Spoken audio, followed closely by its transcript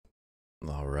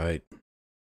All right.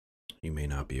 You may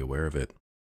not be aware of it.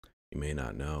 You may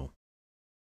not know,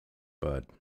 but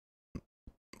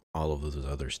all of those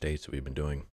other states that we've been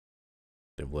doing,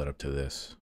 they've led up to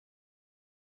this.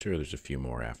 Sure, there's a few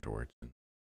more afterwards, and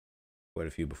quite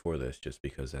a few before this, just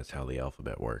because that's how the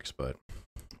alphabet works. But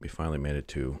we finally made it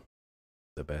to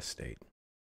the best state.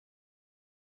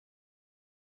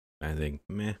 I think,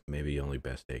 maybe only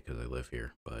best state because I live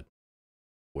here, but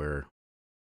where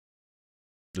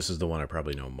this is the one I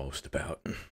probably know most about,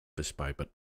 just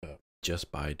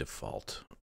by default.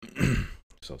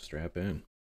 So strap in.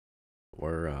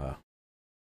 We're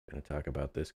gonna talk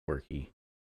about this quirky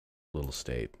little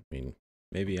state. I mean,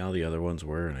 maybe all the other ones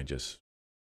were, and I just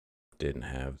didn't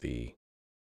have the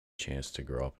chance to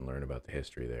grow up and learn about the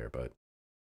history there. But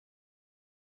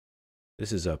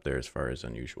this is up there as far as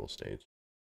unusual states,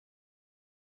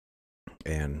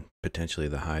 and potentially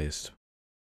the highest.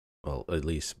 Well, at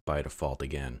least by default,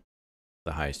 again,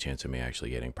 the highest chance of me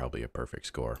actually getting probably a perfect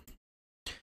score.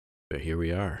 But here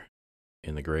we are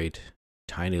in the great,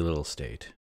 tiny little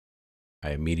state.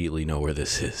 I immediately know where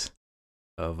this is,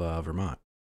 of Vermont.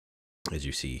 As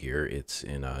you see here, it's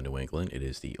in New England. It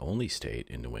is the only state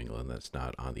in New England that's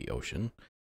not on the ocean.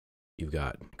 You've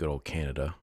got good old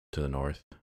Canada to the north.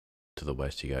 To the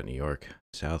west, you got New York,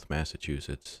 south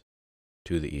Massachusetts,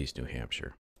 to the east, New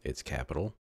Hampshire. Its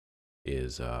capital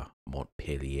is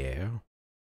Montpelier,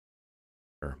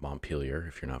 or Montpelier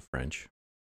if you're not French.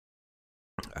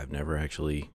 I've never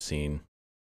actually seen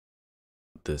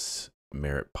this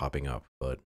merit popping up,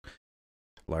 but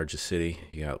largest city,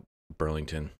 you got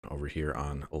Burlington over here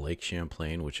on Lake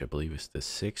Champlain, which I believe is the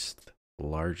sixth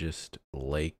largest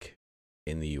lake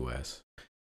in the U.S.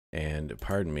 And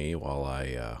pardon me while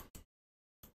I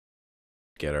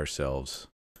get ourselves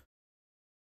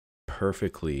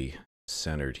perfectly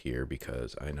centered here,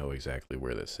 because I know exactly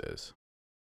where this is.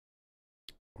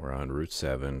 We're on Route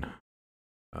 7.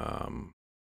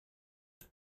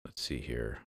 Let's see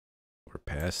here. We're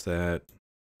past that.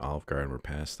 Olive Garden, we're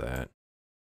past that.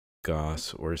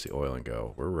 Goss, where's the oil and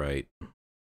go? We're right.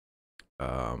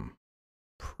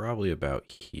 Probably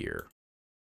about here.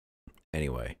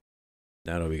 Anyway,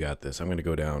 now that we got this, I'm going to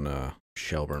go down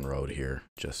Shelburne Road here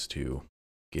just to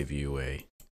give you a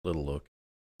little look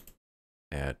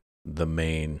at the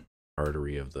main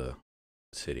artery of the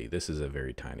city. This is a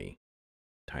very tiny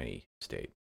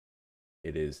state.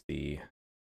 It is the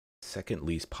second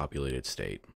least populated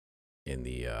state in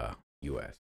the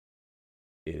U.S.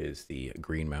 It is the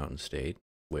Green Mountain State,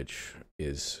 which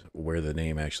is where the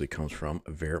name actually comes from.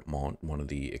 Vert, Mont, one of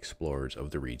the explorers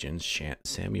of the region,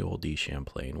 Samuel de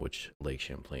Champlain, which Lake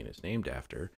Champlain is named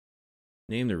after,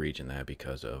 named the region that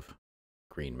because of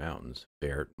Green Mountains,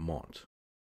 Vert, Mont.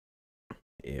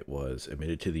 It was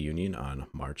admitted to the Union on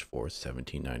March 4th,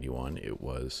 1791. It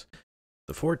was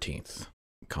the 14th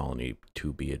colony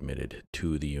to be admitted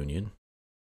to the Union.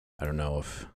 I don't know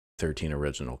if 13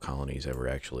 original colonies ever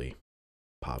actually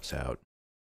pops out,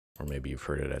 or maybe you've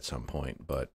heard it at some point,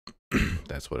 but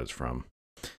that's what it's from.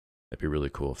 It'd be really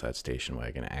cool if that station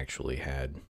wagon actually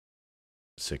had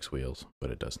 6 wheels, but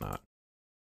it does not.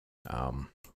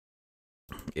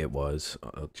 It was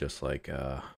just like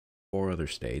 3 other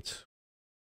states,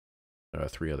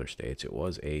 it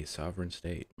was a sovereign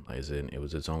state, as in it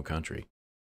was its own country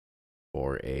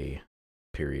for a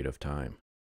period of time.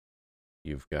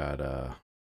 You've got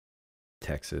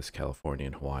Texas, California,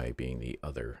 and Hawaii being the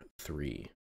other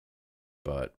 3.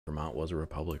 But Vermont was a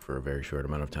republic for a very short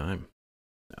amount of time.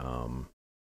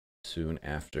 Soon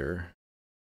after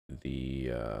the,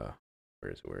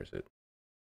 where is it?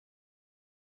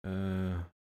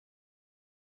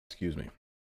 Excuse me.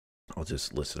 I'll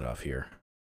just list it off here.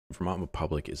 Vermont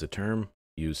Republic is a term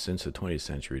used since the 20th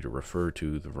century to refer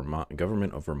to the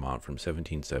government of Vermont from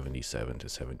 1777 to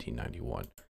 1791.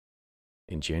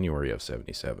 In January of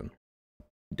 77,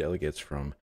 delegates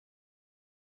from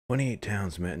 28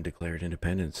 towns met and declared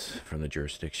independence from the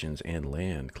jurisdictions and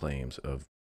land claims of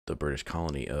the British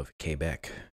colony of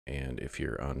Quebec. And if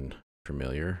you're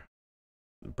unfamiliar,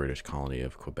 the British colony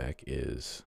of Quebec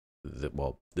is,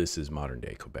 this is modern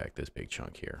day Quebec, this big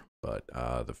chunk here. But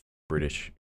the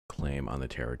British claim on the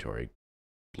territory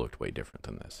looked way different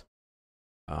than this.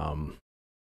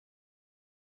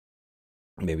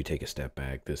 Maybe take a step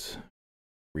back. This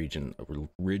region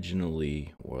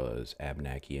originally was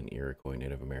Abenaki and Iroquois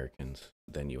Native Americans.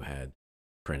 Then you had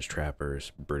French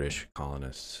trappers, British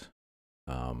colonists,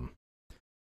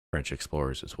 French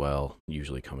explorers as well,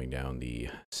 usually coming down the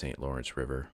St. Lawrence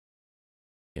River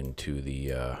into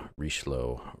the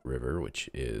Richelieu River, which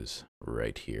is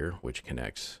right here, which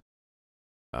connects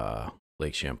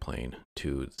Lake Champlain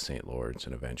to the St. Lawrence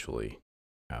and eventually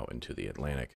out into the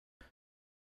Atlantic.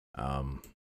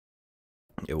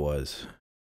 It was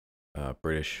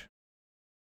British.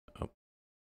 Oh,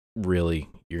 really?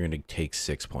 You're going to take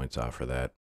 6 points off for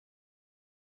that?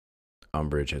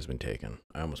 Umbrage has been taken.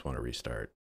 I almost want to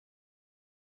restart.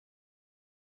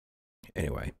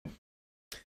 Anyway,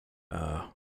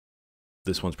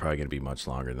 this one's probably going to be much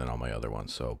longer than all my other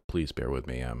ones, so please bear with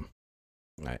me.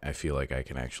 I feel like I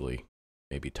can actually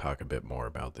maybe talk a bit more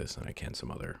about this than I can some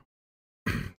other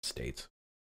states.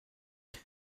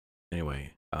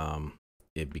 Anyway,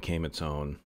 it became its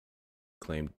own,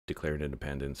 declared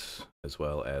independence, as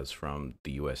well as from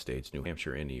the U.S. states, New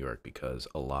Hampshire and New York, because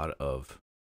a lot of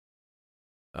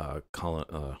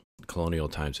colonial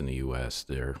times in the U.S.,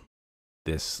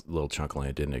 this little chunk of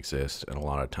land didn't exist, and a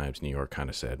lot of times New York kind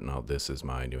of said, no, this is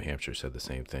mine. New Hampshire said the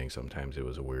same thing. Sometimes it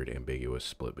was a weird, ambiguous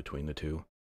split between the two,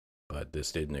 but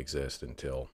this didn't exist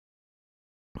until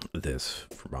this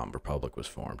Vermont Republic was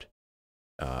formed.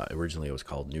 Originally, it was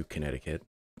called New Connecticut,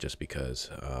 just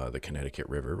because the Connecticut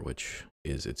River, which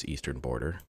is its eastern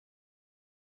border,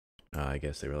 I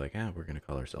guess they were like, we're going to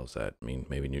call ourselves that. I mean,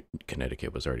 maybe New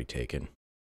Connecticut was already taken.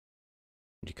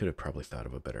 You could have probably thought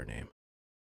of a better name.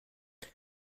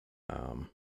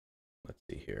 Let's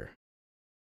see here.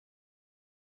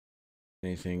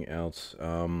 Anything else?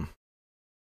 I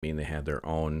mean, they had their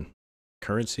own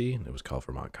currency. It was called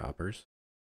Vermont Coppers.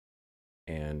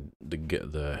 And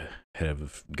the head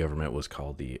of government was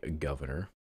called the governor.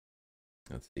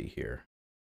 Let's see here.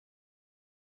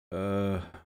 It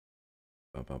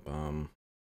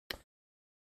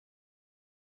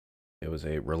was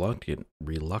a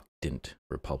reluctant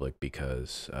republic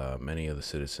because many of the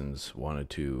citizens wanted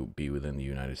to be within the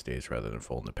United States rather than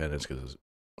full independence, because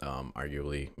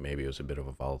arguably maybe it was a bit of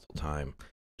a volatile time.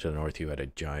 To the north, you had a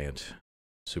giant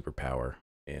superpower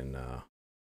in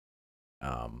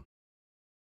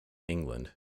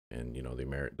England, and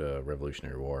the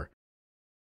Revolutionary War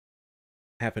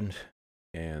happened,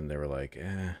 and they were like,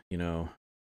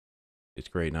 it's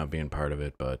great not being part of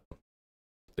it, but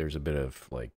there's a bit of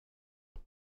like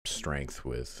strength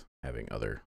with having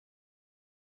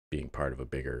being part of a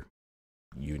bigger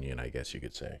union, I guess you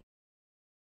could say,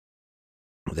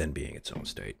 than being its own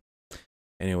state.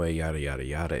 Anyway, yada yada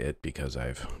yada it, because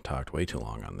I've talked way too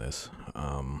long on this.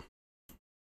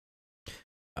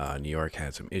 New York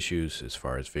had some issues as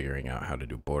far as figuring out how to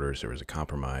do borders. There was a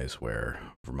compromise where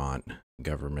Vermont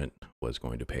government was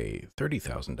going to pay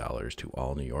 $30,000 to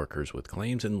all New Yorkers with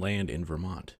claims and land in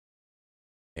Vermont.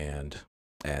 And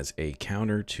as a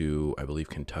counter to, I believe,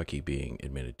 Kentucky being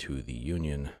admitted to the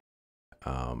Union,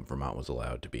 Vermont was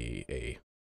allowed to be a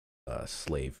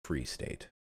slave-free state.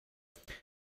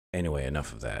 Anyway,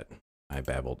 enough of that. I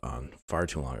babbled on far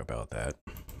too long about that.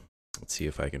 Let's see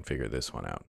if I can figure this one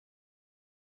out.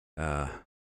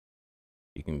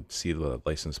 You can see the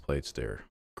license plates. They're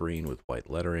green with white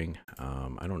lettering.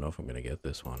 I don't know if I'm going to get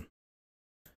this one.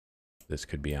 This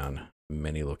could be on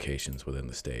many locations within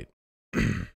the state.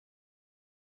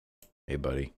 Hey,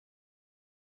 buddy.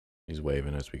 He's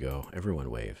waving as we go. Everyone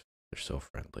waves. They're so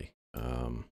friendly.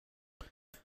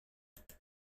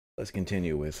 Let's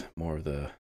continue with more of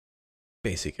the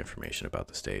basic information about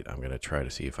the state. I'm going to try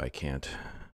to see if I can't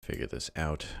figure this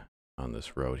out. On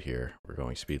this road here, we're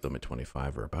going speed limit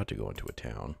 25. We're about to go into a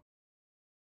town,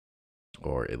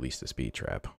 or at least a speed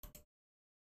trap.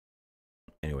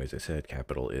 Anyways, I said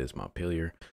capital is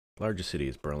Montpelier. Largest city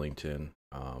is Burlington.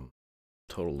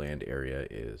 Total land area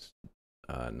is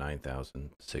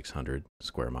 9,600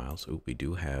 square miles. Ooh, we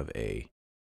do have a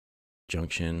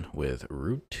junction with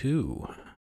Route 2.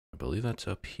 I believe that's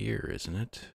up here, isn't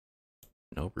it?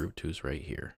 Nope, Route 2 is right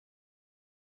here.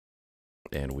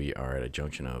 And we are at a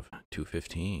junction of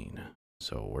 215.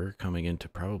 So we're coming into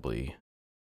probably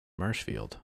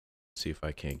Marshfield. See if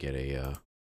I can't get a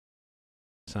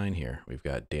sign here. We've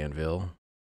got Danville.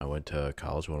 I went to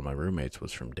college. One of my roommates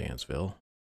was from Danville.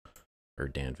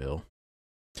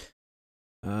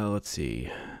 Let's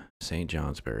see. St.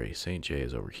 Johnsbury. St. J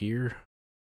is over here.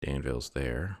 Danville's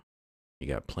there. You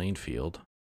got Plainfield.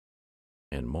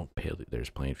 And Montpelier. There's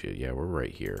Plainfield. Yeah, we're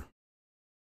right here.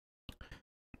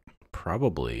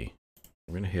 Probably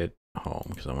I'm going to hit home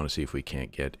because I want to see if we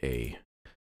can't get a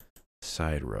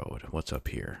side road. What's up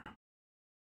here?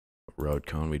 Road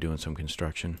cone. We doing some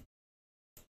construction?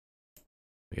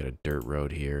 We got a dirt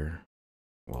road here.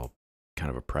 Well,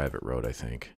 kind of a private road, I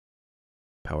think.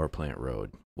 Power plant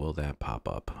road. Will that pop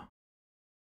up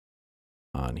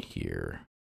on here?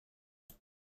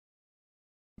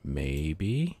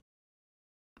 Maybe.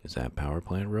 Is that power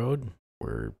plant road?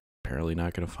 We're apparently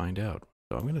not going to find out.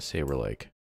 So I'm going to say we're like,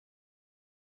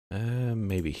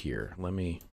 maybe here. Let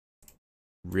me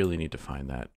really need to find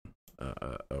that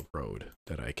a road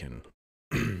that I can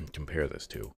compare this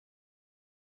to.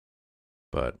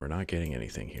 But we're not getting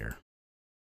anything here.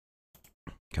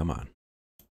 Come on.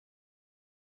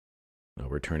 No,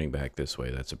 we're turning back this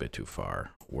way. That's a bit too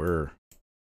far. We're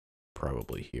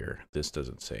probably here. This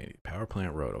doesn't say any. Power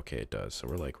plant road. Okay, it does. So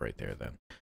we're like right there then.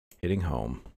 Hitting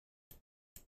home.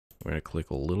 We're going to click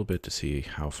a little bit to see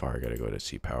how far I got to go to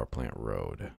see power plant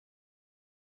road.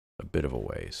 A bit of a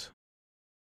ways.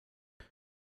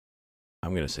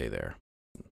 I'm going to say there.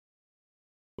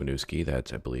 Winooski,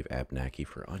 that's, I believe, Abnaki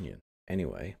for onion.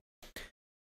 Anyway,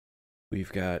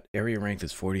 we've got area ranked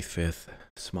as 45th,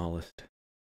 smallest.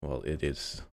 Well, it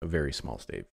is a very small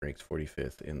state. Ranks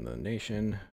 45th in the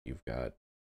nation. You've got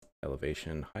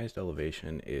elevation. Highest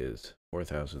elevation is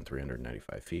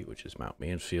 4,395 feet, which is Mount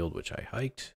Mansfield, which I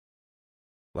hiked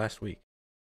last week.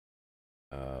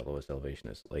 Lowest elevation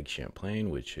is Lake Champlain,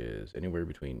 which is anywhere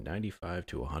between 95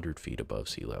 to 100 feet above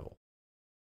sea level.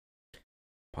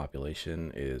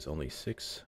 Population is only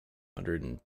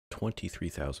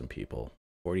 623,000 people.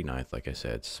 49th, like I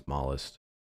said, smallest,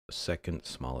 second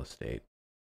smallest state.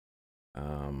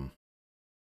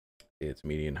 Its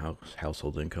median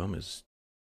household income is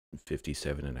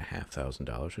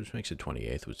 $57,500, which makes it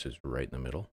 28th, which is right in the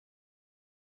middle.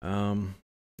 And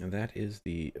that is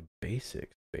the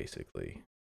basics, basically.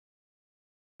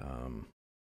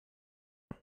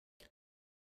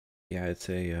 Yeah, it's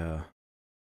a,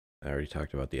 I already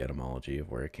talked about the etymology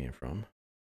of where it came from.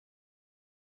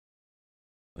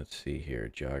 Let's see here,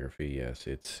 geography, yes,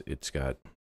 it's got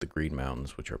the Green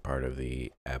Mountains, which are part of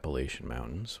the Appalachian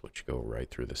Mountains, which go right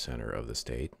through the center of the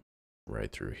state,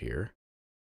 right through here.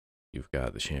 You've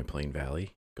got the Champlain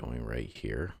Valley going right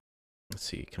here. Let's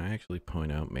see, can I actually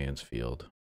point out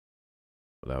Mansfield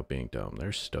without being dumb?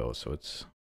 There's Stowe, so it's,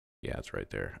 yeah, it's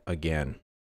right there. Again,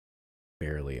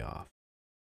 barely off.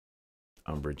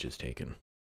 Umbrage is taken.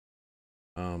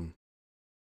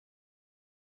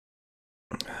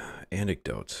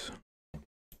 Anecdotes.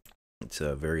 It's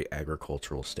a very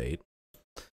agricultural state.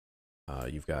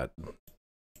 You've got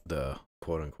the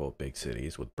quote-unquote big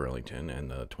cities with Burlington, and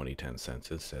the 2010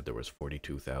 census said there was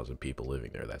 42,000 people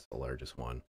living there. That's the largest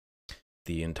one.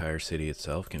 The entire city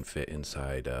itself can fit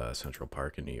inside Central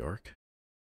Park in New York.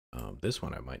 This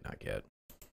one I might not get.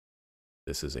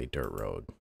 This is a dirt road.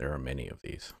 There are many of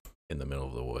these in the middle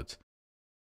of the woods.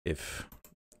 If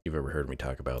you've ever heard me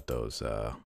talk about those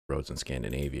roads in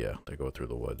Scandinavia that go through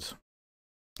the woods,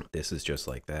 this is just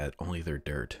like that, only they're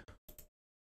dirt.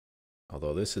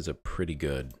 Although this is a pretty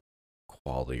good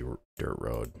quality dirt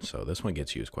road, so this one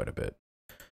gets used quite a bit.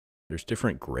 There's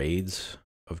different grades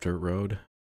of dirt road,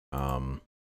 and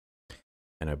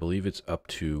I believe it's up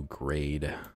to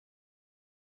grade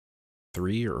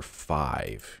 3 or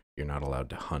 5 you're not allowed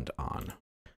to hunt on.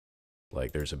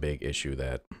 Like, there's a big issue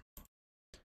that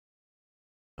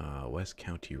West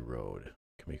County Road.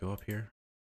 Can we go up here?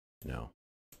 No.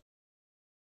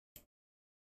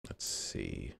 Let's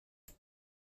see.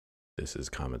 This is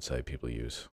common sight people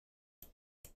use.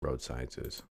 Road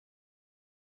sciences.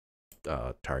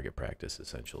 Target practice,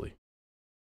 essentially.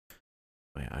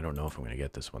 I don't know if I'm going to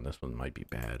get this one. This one might be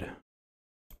bad.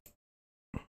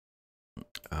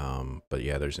 But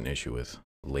yeah, there's an issue with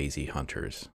lazy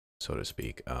hunters, so to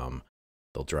speak.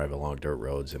 They'll drive along dirt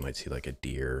roads. They might see like a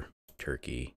deer,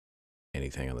 turkey,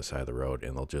 anything on the side of the road,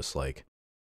 and they'll just like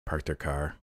park their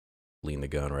car, lean the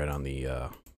gun right on the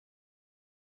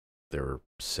their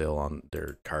sill on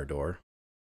their car door,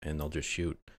 and they'll just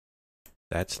shoot.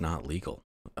 That's not legal.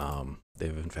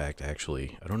 They've in fact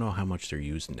actually, I don't know how much they're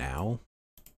used now.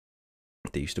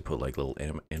 They used to put like little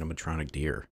animatronic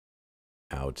deer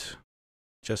out,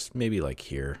 just maybe like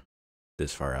here,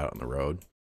 this far out on the road,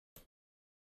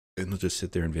 and they'll just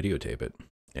sit there and videotape it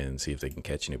and see if they can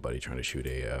catch anybody trying to shoot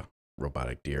a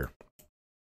robotic deer.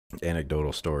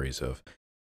 Anecdotal stories of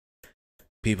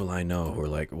people I know who are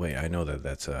like, wait, I know that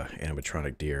that's a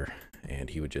animatronic deer,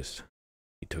 and he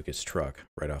took his truck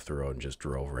right off the road and just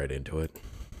drove right into it.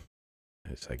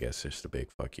 It's, I guess, just a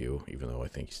big fuck you, even though I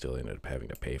think he still ended up having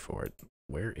to pay for it.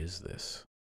 Where is this?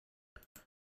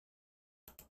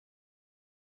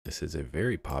 This is a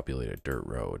very populated dirt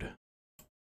road.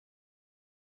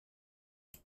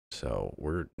 So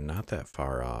we're not that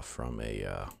far off from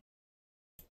a,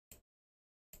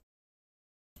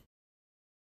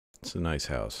 it's a nice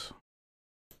house.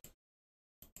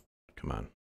 Come on.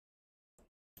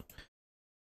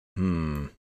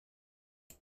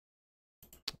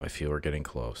 I feel we're getting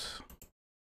close.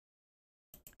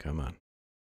 Come on.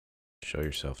 Show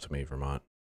yourself to me, Vermont.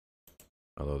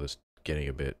 Although there's getting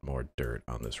a bit more dirt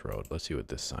on this road. Let's see what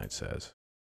this sign says.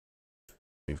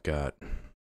 We've got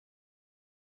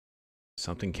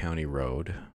something County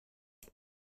Road.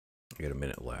 We got a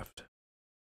minute left.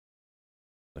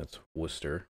 That's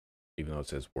Worcester. Even though it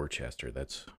says Worcester,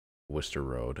 that's Worcester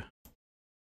Road.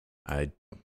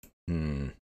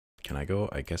 Can I go?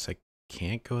 I guess I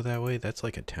can't go that way. That's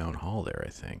like a town hall there, I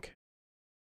think.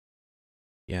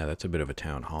 Yeah, that's a bit of a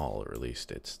town hall, or at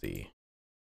least it's the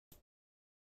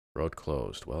road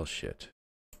closed. Well, shit.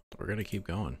 We're gonna keep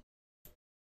going.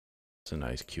 It's a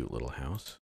nice, cute little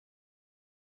house.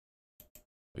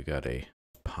 We got a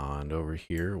pond over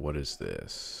here. What is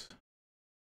this?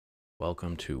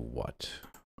 Welcome to what?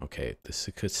 Okay, this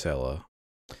is Casella.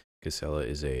 Casella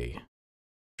is a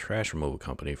trash removal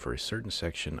company for a certain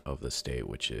section of the state,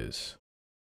 which is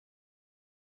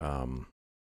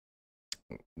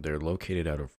they're located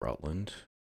out of Rutland.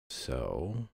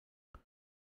 So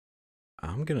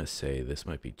I'm gonna say this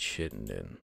might be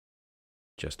Chittenden,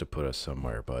 just to put us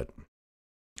somewhere, but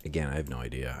again, I have no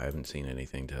idea. I haven't seen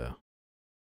anything to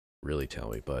really tell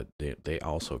me, but they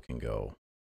also can go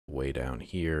way down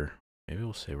here. Maybe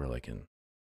we'll say we're like in,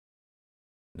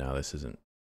 no, this isn't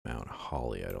Mount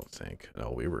Holly, I don't think.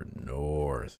 No, we were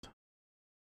north.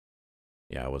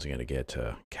 Yeah, I wasn't going to get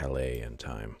to Calais in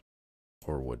time,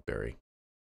 or Woodbury.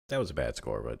 That was a bad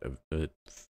score, but,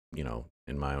 you know,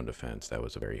 in my own defense, that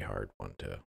was a very hard one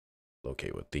to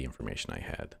locate with the information I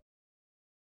had.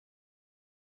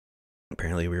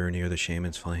 Apparently, we were near the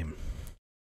Shaman's Flame.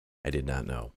 I did not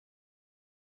know.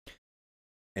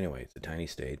 Anyway, it's a tiny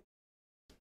state.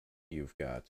 You've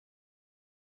got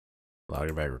a lot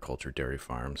of agriculture, dairy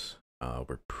farms.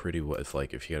 We're pretty well, it's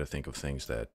like if you got to think of things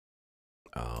that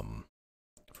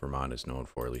Vermont is known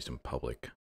for, at least in public.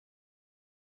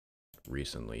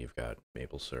 Recently, you've got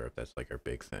maple syrup. That's like our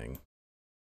big thing.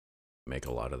 Make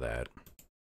a lot of that.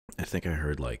 I think I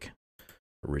heard like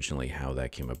originally how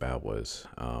that came about was,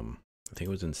 I think it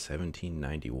was in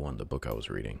 1791, the book I was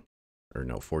reading, or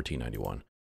no, 1491,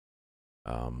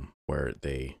 where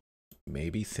they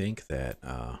maybe think that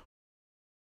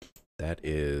that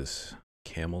is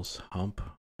Camel's Hump,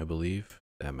 I believe,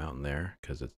 that mountain there,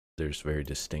 because there's very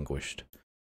distinguished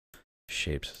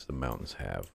shapes the mountains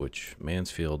have, which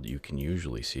Mansfield you can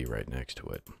usually see right next to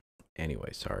it.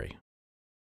 Anyway, sorry.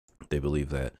 They believe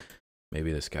that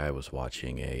maybe this guy was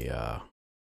watching a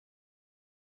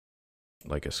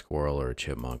like a squirrel or a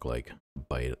chipmunk like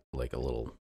bite like a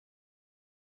little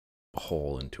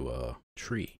hole into a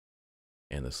tree,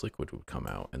 and this liquid would come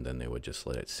out, and then they would just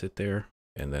let it sit there,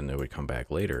 and then they would come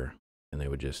back later and they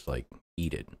would just like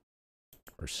eat it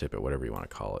or sip it, whatever you want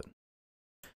to call it.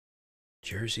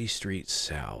 Jersey Street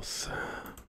South.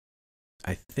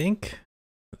 I think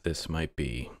this might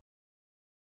be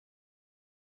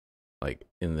like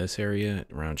in this area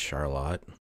around Charlotte,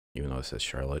 even though it says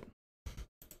Charlotte.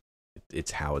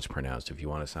 It's how it's pronounced. If you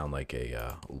want to sound like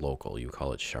a local, you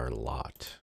call it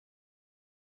Charlotte.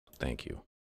 Thank you.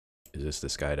 Is this the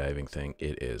skydiving thing?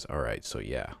 It is. All right. So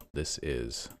yeah, this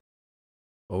is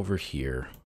over here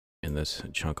in this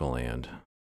chunk of land.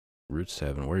 Route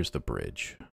 7. Where's the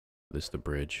bridge? This the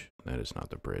bridge? That is not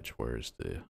the bridge. Where's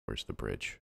the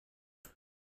bridge?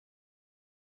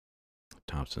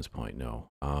 Thompson's Point. No.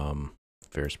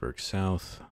 Ferrisburg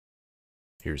South.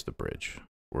 Here's the bridge.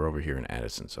 We're over here in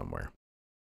Addison somewhere.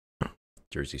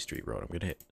 Jersey Street Road. I'm going to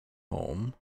hit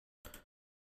home.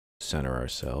 Center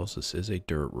ourselves. This is a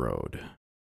dirt road.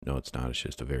 No, it's not. It's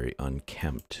just a very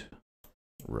unkempt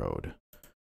road.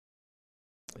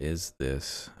 Is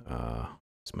this,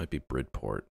 this might be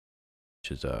Bridport,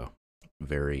 which is a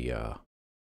very, a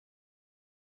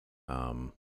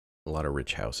lot of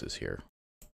rich houses here.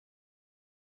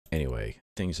 Anyway,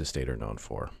 things the state are known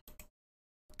for.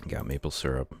 Got maple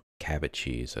syrup, Cabot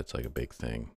cheese. That's like a big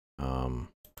thing.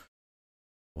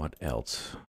 What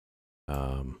else?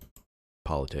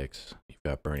 Politics. You've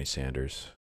got Bernie Sanders,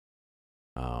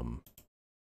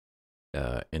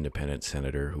 independent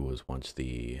senator who was once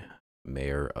the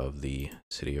mayor of the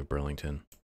city of Burlington.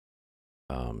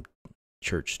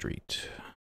 Church Street.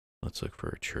 Let's look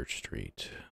for Church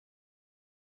Street.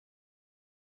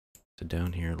 So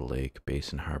down here, Lake,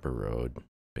 Basin Harbor Road.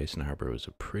 Basin Harbor was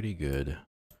a pretty good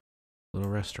little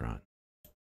restaurant.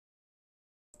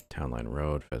 Town Line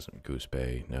Road, Pheasant Goose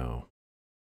Bay, no.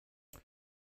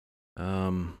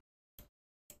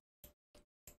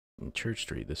 Church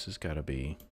Street, this has got to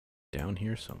be down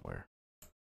here somewhere.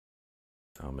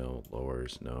 Sawmill,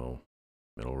 Lowers, no.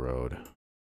 Middle Road.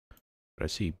 But I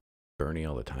see Bernie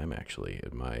all the time, actually,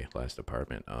 at my last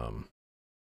apartment,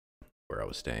 where I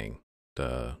was staying.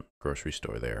 The grocery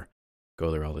store there.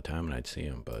 Go there all the time and I'd see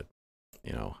him, but,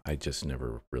 you know, I just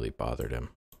never really bothered him.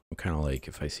 I'm kind of like,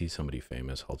 if I see somebody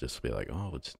famous, I'll just be like,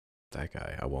 oh, it's that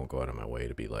guy. I won't go out of my way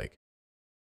to be like,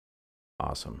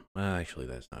 Awesome. Actually,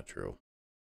 that's not true.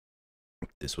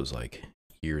 This was like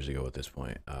years ago at this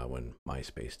point, when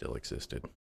MySpace still existed.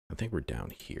 I think we're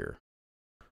down here.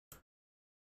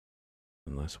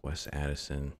 Unless West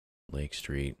Addison, Lake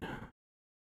Street.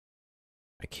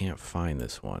 I can't find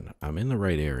this one. I'm in the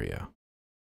right area,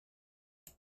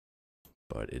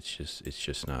 but it's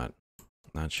just not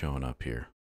showing up here.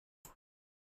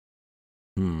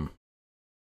 I'm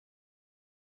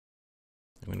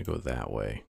gonna go that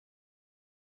way.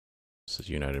 This is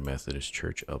United Methodist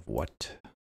Church of what?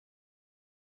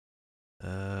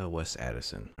 West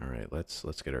Addison. All right, let's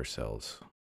get ourselves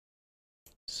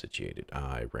situated.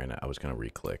 I was gonna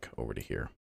re-click over to here.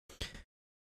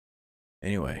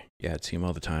 Anyway, yeah, I'd see him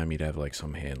all the time. He'd have like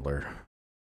some handler.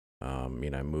 I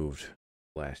moved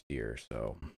last year,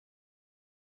 so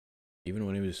even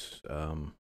when he was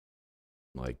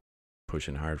like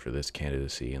pushing hard for this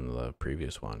candidacy and the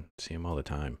previous one, see him all the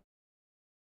time.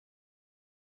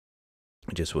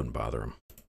 I just wouldn't bother him.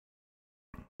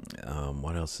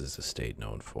 What else is the state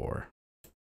known for?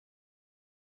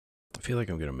 I feel like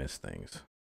I'm gonna miss things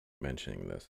mentioning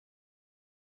this.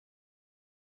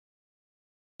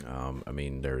 I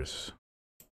mean, there's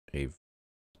a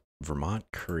Vermont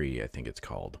curry, I think it's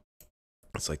called.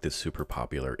 It's like this super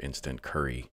popular instant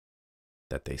curry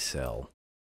that they sell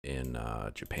in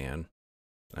Japan.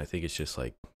 I think it's just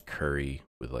like curry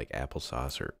with like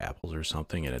applesauce or apples or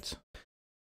something, and it's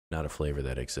not a flavor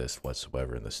that exists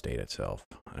whatsoever in the state itself.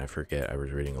 And I forget, I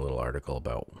was reading a little article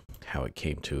about how it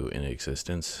came to in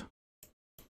existence,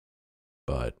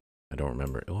 but I don't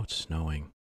remember. Oh, it's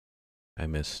snowing. I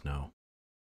miss snow.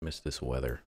 I miss this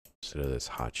weather instead of this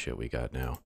hot shit we got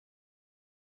now.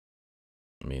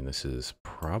 I mean, this is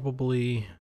probably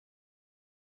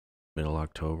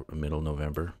middle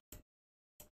November.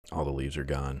 All the leaves are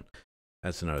gone.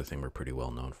 That's another thing we're pretty well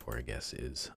known for, I guess,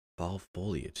 is fall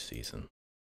foliage season.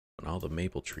 When all the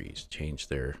maple trees change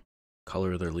their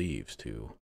color of their leaves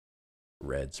to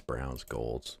reds, browns,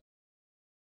 golds.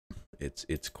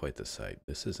 It's quite the sight.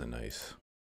 This is a nice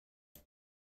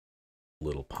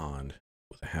little pond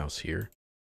with a house here.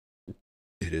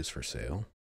 It is for sale.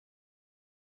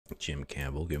 Jim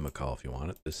Campbell, give him a call if you want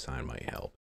it. This sign might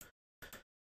help.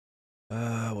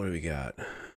 What do we got?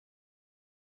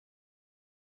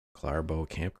 Clarbo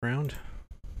Campground?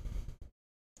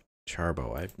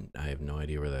 Charbo. I have no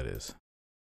idea where that is.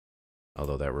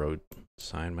 Although that road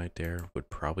sign right there would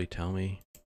probably tell me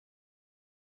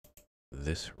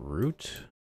this route.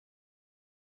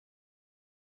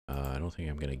 I don't think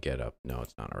I'm gonna get up. No,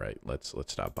 it's not. All right. Let's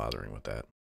stop bothering with that.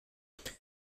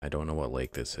 I don't know what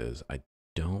lake this is. I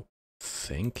don't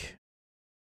think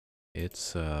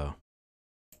it's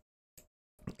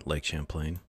Lake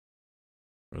Champlain.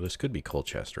 Or this could be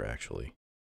Colchester, actually.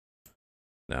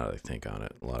 Now that I think on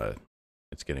it,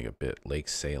 it's getting a bit Lake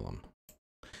Salem.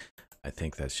 I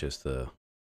think that's just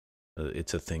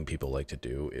it's a thing people like to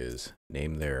do, is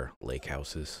name their lake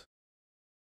houses,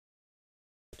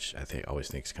 which I always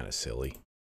think is kind of silly.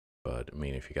 But I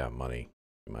mean, if you got money,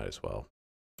 you might as well.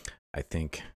 I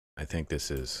think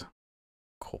this is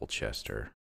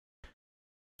Colchester.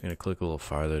 I'm gonna click a little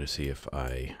farther to see if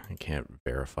I can't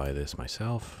verify this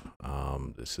myself.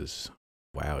 This is,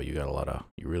 wow, you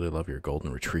really love your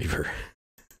golden retriever.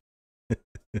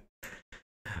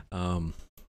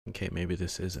 Okay, maybe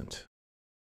this isn't.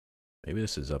 Maybe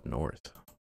this is up north,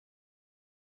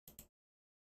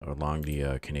 or along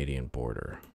the Canadian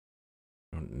border.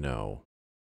 I don't know.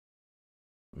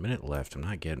 A minute left. I'm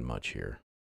not getting much here.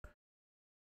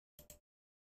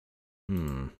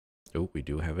 Oh, we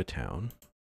do have a town.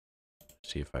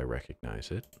 See if I recognize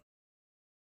it.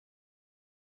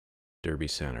 Derby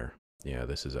Center. Yeah,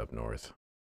 this is up north.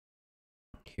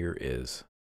 Here is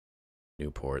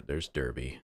Newport. There's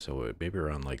Derby. So maybe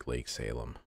around like Lake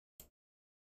Salem.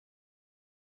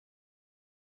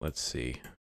 Let's see.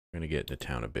 We're going to get into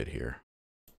town a bit here.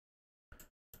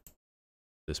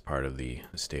 This part of the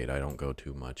state I don't go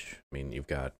too much. I mean, you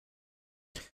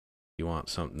want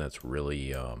something that's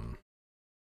really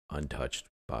untouched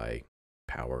by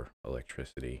power,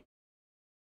 electricity,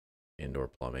 indoor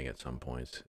plumbing at some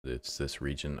points. It's this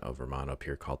region of Vermont up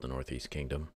here called the Northeast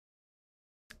Kingdom.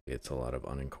 It's a lot of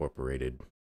unincorporated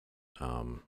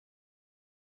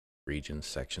regions,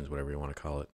 sections, whatever you want to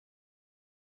call it.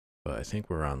 But I think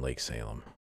we're on Lake Salem.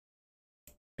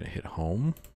 I'm gonna hit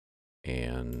home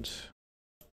and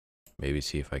maybe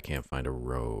see if I can't find a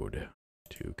road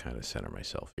to kind of center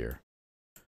myself here.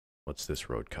 What's this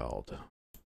road called?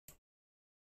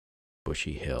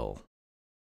 Bushy Hill.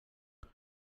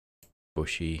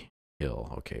 Bushy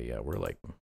Hill. Okay, yeah, we're like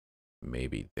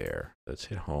maybe there. Let's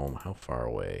hit home. How far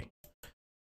away?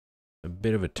 a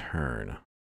bit of a turn.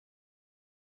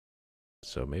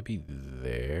 So maybe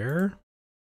there?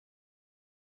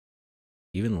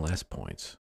 Even less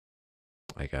points.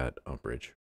 I got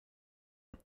umbrage.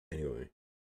 Anyway.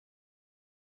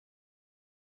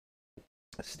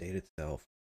 The state itself.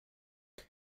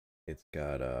 It's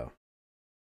got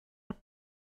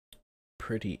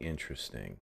pretty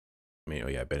interesting. I mean, oh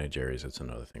yeah, Ben and Jerry's, that's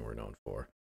another thing we're known for.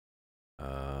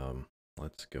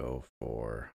 Let's go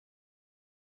for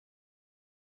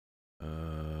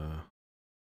the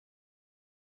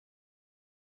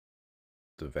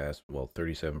vast, well,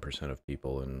 37% of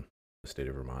people in the state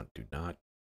of Vermont do not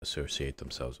associate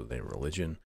themselves with any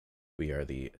religion. We are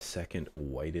the second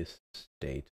whitest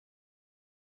state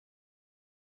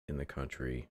in the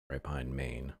country, right behind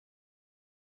Maine,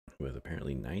 with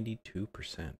apparently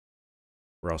 92%.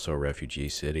 We're also a refugee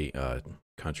city,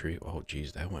 country. Oh,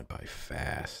 geez, that went by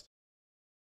fast.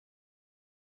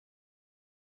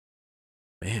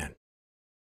 Man,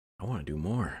 I want to do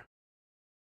more.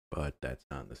 But that's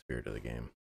not in the spirit of the game.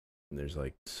 There's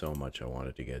like so much I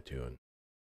wanted to get to, and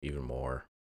even more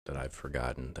that I've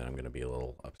forgotten that I'm going to be a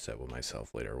little upset with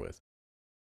myself later with.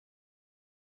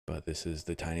 But this is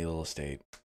the tiny little state.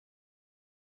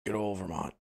 Good old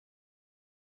Vermont.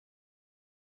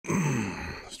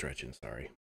 Stretching,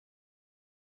 sorry.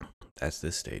 That's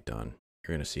this state done.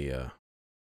 You're going to see a,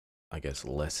 I guess,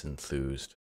 less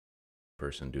enthused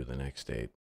person do the next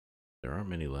state. There aren't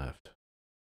many left.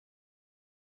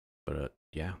 But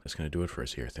yeah, that's going to do it for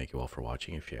us here. Thank you all for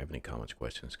watching. If you have any comments,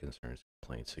 questions, concerns,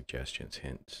 complaints, suggestions,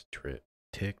 hints,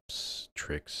 tips,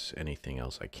 tricks, anything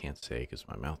else I can't say because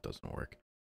my mouth doesn't work,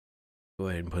 go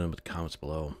ahead and put them in the comments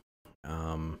below.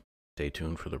 Stay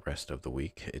tuned for the rest of the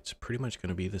week. It's pretty much going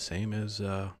to be the same as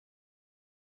last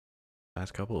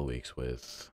couple of weeks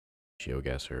with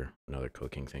Geoguessr, another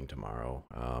cooking thing tomorrow,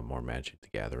 more Magic the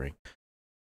Gathering.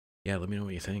 Yeah, let me know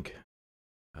what you think.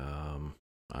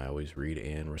 I always read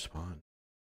and respond.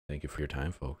 Thank you for your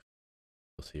time, folks.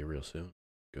 We'll see you real soon.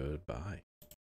 Goodbye.